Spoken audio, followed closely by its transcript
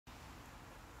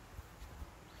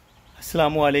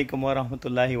Assalamu alaikum wa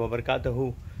rahmatullahi wa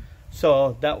barakatuhu.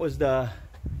 So that was the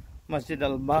Masjid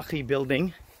Al Baqi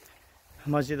building,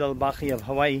 Masjid Al Baqi of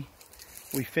Hawaii.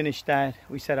 We finished that.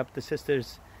 We set up the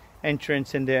sisters'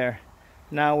 entrance in there.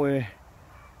 Now we're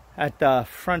at the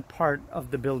front part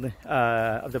of the building,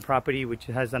 of the property, which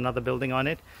has another building on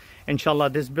it.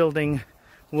 Inshallah, this building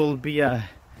will be a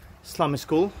Islamic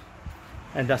school,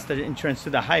 and that's the entrance to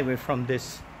the highway from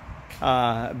this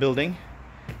building.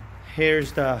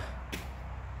 Here's the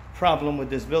problem with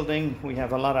this building. We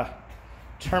have a lot of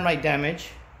termite damage,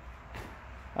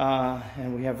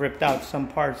 and we have ripped out some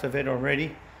parts of it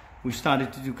already. We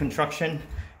started to do construction.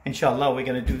 Inshallah, we're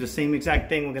going to do the same exact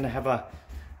thing. We're going to have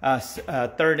a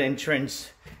third entrance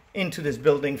into this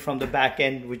building from the back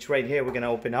end, which right here we're going to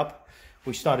open up.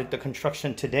 We started the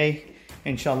construction today.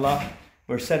 Inshallah,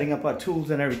 we're setting up our tools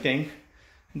and everything.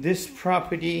 This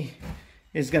property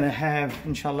is going to have,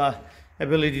 inshallah,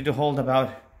 ability to hold about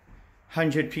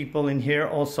 100 people in here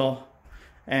also.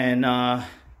 And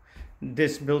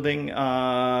this building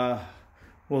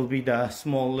will be the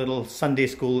small little Sunday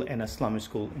school and Islamic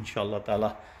school, inshallah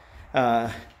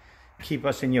ta'ala. Keep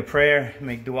us in your prayer,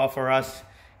 make dua for us,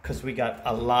 because we got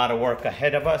a lot of work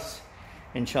ahead of us.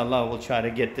 Inshallah, we'll try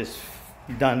to get this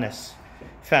done as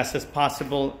fast as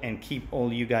possible and keep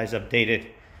all you guys updated.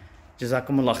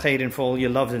 Jazakumullah khairan for all your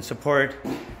love and support.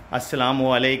 Assalamu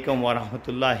alaikum wa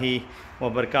rahmatullahi wa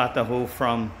barakatuhu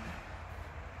from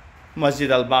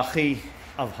Masjid Al Baqi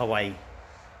of Hawaii.